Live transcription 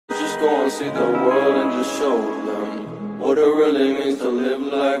go and see the world and just show them what it really means to live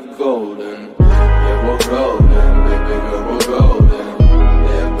life golden. Yeah, we're golden, baby girl, we're golden.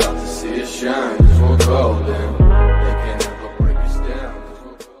 They're about to see us shine, cause we're golden. They can't ever break us down, cause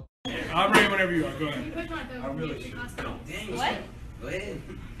we're golden. I'm ready whenever you are, go ahead. I really should. What? Go ahead.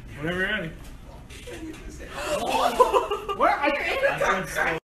 Whenever you're ready. What? I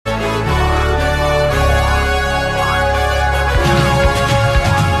can't.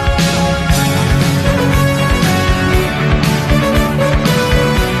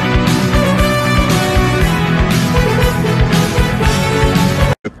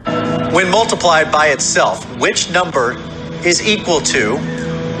 When multiplied by itself, which number is equal to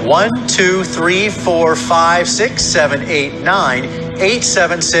 1, 2, 3, 4, 5, 6, 7, 8, 9, 8,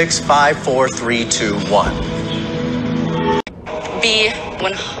 7, 6, 5, 4, 3, 2, 1? B.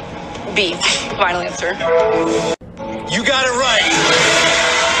 Final answer. You got it right.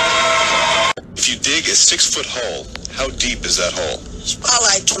 If you dig a 6-foot hole, how deep is that hole? It's about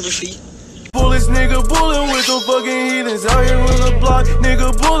like 20 feet. Bullets, nigga, bullin' with them fucking heathens. Out here on the block,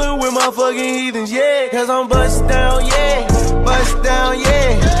 nigga, bullin' with my fucking heathens, yeah. Cause I'm bust down, yeah. Bust down,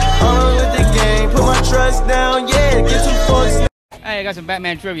 yeah. I'm with the game, put my trust down, yeah. Get some fucks. Hey, I got some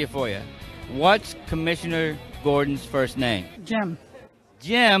Batman trivia for you. What's Commissioner Gordon's first name? Jim.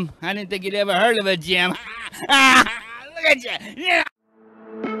 Jim? I didn't think you'd ever heard of a Jim. Look at you. Yeah.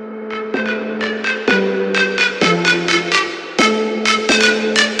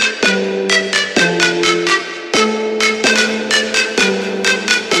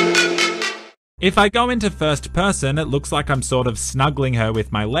 If I go into first person, it looks like I'm sort of snuggling her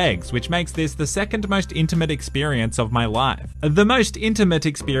with my legs, which makes this the second most intimate experience of my life. The most intimate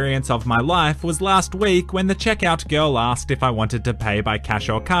experience of my life was last week when the checkout girl asked if I wanted to pay by cash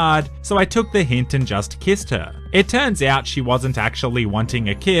or card, so I took the hint and just kissed her. It turns out she wasn't actually wanting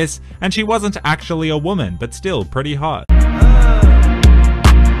a kiss, and she wasn't actually a woman, but still pretty hot.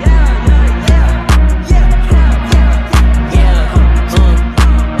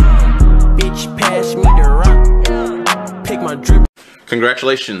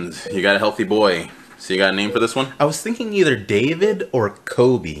 Congratulations, you got a healthy boy. So you got a name for this one? I was thinking either David or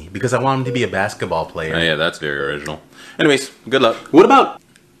Kobe, because I want him to be a basketball player. Oh yeah, that's very original. Anyways, good luck. What about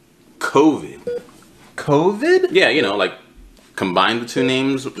COVID? COVID? Yeah, you know, like, combine the two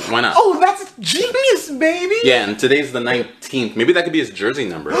names, why not? Oh, that's genius, baby! Yeah, and today's the 19th. Maybe that could be his jersey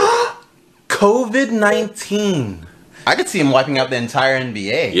number. COVID-19. I could see him wiping out the entire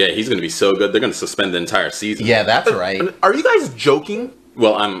NBA. Yeah, he's going to be so good. They're going to suspend the entire season. Yeah, that's right. Are you guys joking?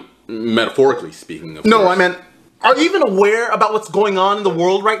 Well, I'm metaphorically speaking, of course. No, I meant, are you even aware about what's going on in the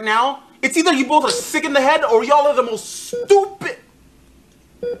world right now? It's either you both are sick in the head or y'all are the most stupid.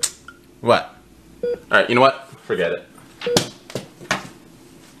 What? Alright, you know what? Forget it.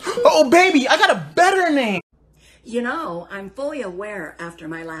 Oh, baby, I got a better name. You know, I'm fully aware after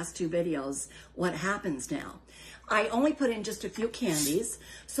my last 2 videos what happens now. I only put in just a few candies,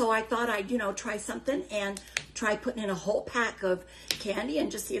 so I thought I'd, you know, try something and try putting in a whole pack of candy and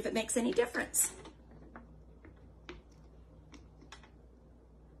just see if it makes any difference.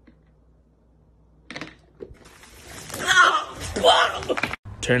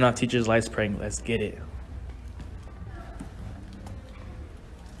 Turn off teacher's lights prank, let's get it.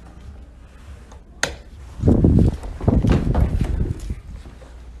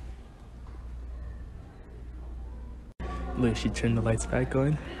 Look, she turned the lights back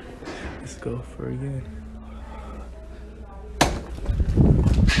on. Let's go for it again.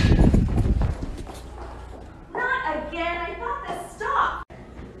 Not again. I thought this stopped.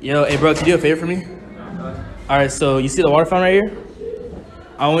 Yo, hey bro, can you do a favor for me? Alright, so you see the water fountain right here?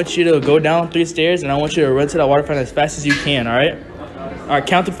 I want you to go down 3 stairs and I want you to run to that water fountain as fast as you can, alright? Alright,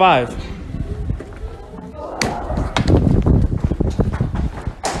 count to 5.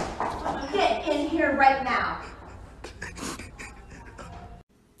 Get in here right now.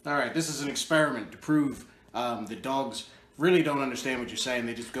 Alright, this is an experiment to prove that dogs really don't understand what you're saying.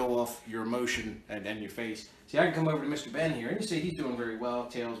 They just go off your emotion and your face. See, I can come over to Mr. Ben here and you see he's doing very well,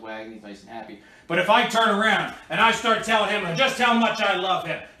 tail's wagging, he's nice and happy. But if I turn around and I start telling him just how much I love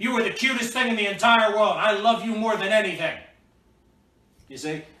him, you are the cutest thing in the entire world, I love you more than anything. You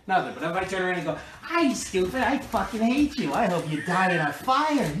see? Nothing. But if I turn around and go, I'm stupid, I fucking hate you, I hope you die in a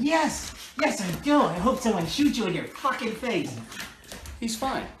fire. Yes, yes I do. I hope someone shoots you in your fucking face. He's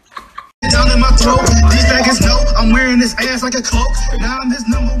fine. Down in my throat, these faggots know I'm wearing this ass like a cloak. Now I'm his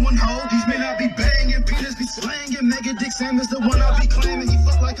 #1 hoe. These men I be banging, penis be slanging. Mega Dick Sam is the one I be claiming. He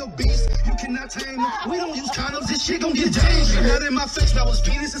fuck like a beast, you cannot tame him. We don't use condoms, this shit gon' get dangerous. Not in my face, now his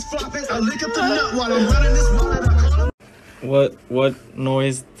penis is flopping. I lick up the nut while I'm running this wallet. I call him. What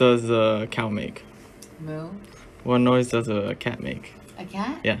noise does a cow make? Moo. What noise does a cat make? A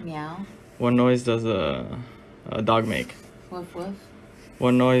cat? Yeah. Meow. What noise does a dog make? Woof woof.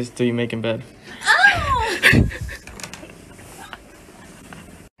 What noise do you make in bed? Oh!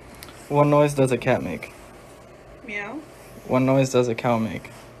 What noise does a cat make? Meow. What noise does a cow make?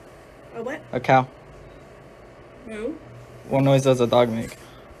 A what? A cow. Moo. What noise does a dog make?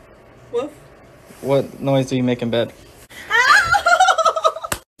 Woof. What noise do you make in bed?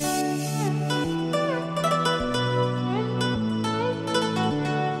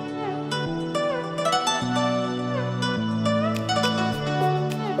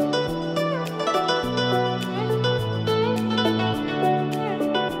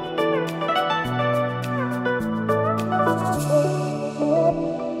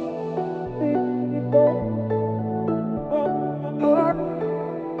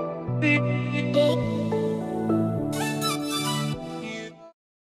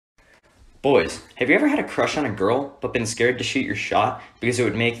 Boys, have you ever had a crush on a girl, but been scared to shoot your shot because it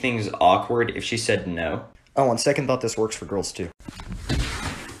would make things awkward if she said no? Oh, on second thought, this works for girls too.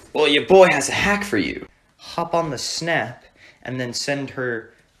 Well, your boy has a hack for you. Hop on the snap and then send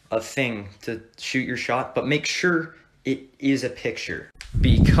her a thing to shoot your shot, but make sure it is a picture.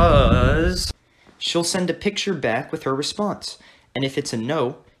 Because she'll send a picture back with her response. And if it's a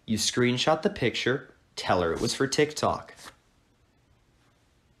no, you screenshot the picture, tell her it was for TikTok.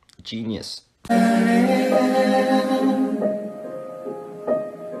 Genius.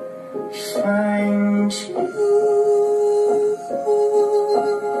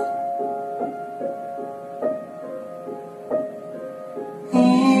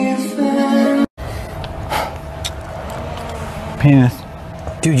 Penis.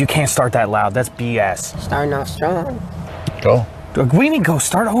 Dude, you can't start that loud. That's BS. Starting off strong. Go. We need to go.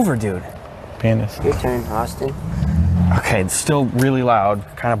 Start over, dude. Penis. Your turn, Austin. Okay, it's still really loud.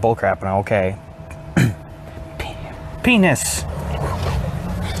 Kind of bullcrap now. Okay. Penis.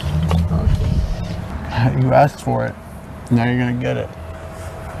 You asked for it. Now you're gonna get it.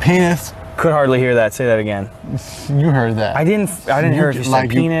 Penis. Could hardly hear that. Say that again. You heard that. I didn't hear if you said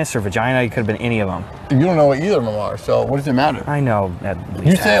penis or vagina. It could have been any of them. You don't know what either of them are, so what does it matter? I know. At least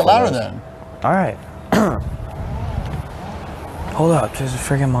you say it louder then. All right. Hold up. There's a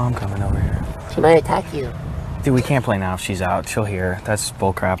friggin' mom coming over here. She might attack you. Dude, we can't play now if she's out. She'll hear. That's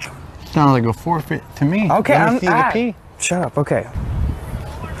bullcrap. Sounds like a forfeit to me. Okay, I'm see the pee. Shut up. Okay.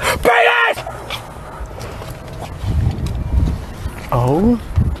 Penis! Oh?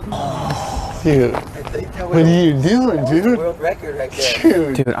 Dude. What are you doing, dude? World record right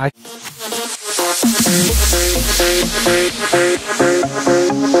there. Dude,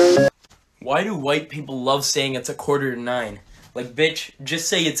 Why do white people love saying it's 8:45? Like, bitch, just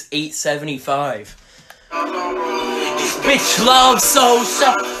say it's 8:75. This bitch loves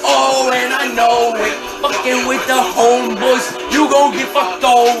so-so, oh, and I know it. Fucking with the homeboys, you gon' get fucked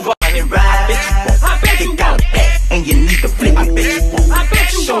over. I bet you got that, and you need to flip. I bet you won't. I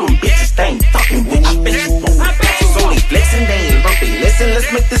bet you show them bitches they ain't fucking with. I bet you won't. I bet you so they flexing, they ain't learned they lesson. Let's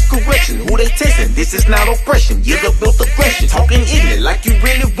make this correction. Who they testing? This is not oppression. You're the built aggression. Talking ignorant like you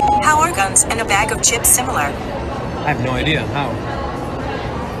really want. How are guns and a bag of chips similar? I have no idea. How?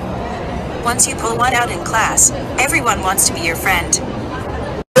 Once you pull one out in class, everyone wants to be your friend.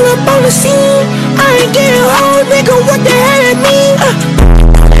 Up on the scene, I ain't getting home, nigga. What the hell it mean?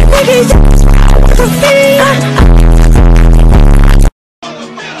 Niggas, for free.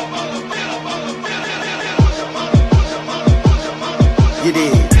 You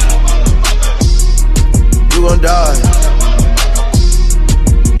did. You gon' die.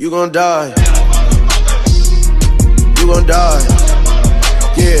 You gon' die. You gon' die.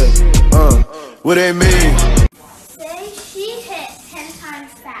 Yeah. What they mean? Say she hit 10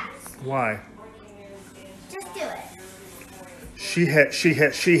 times fast. Why? Just do it. She hit,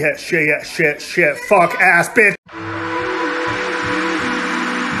 shit, fuck ass bitch.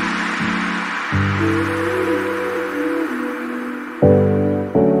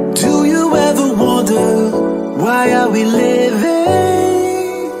 Do you ever wonder why are we living?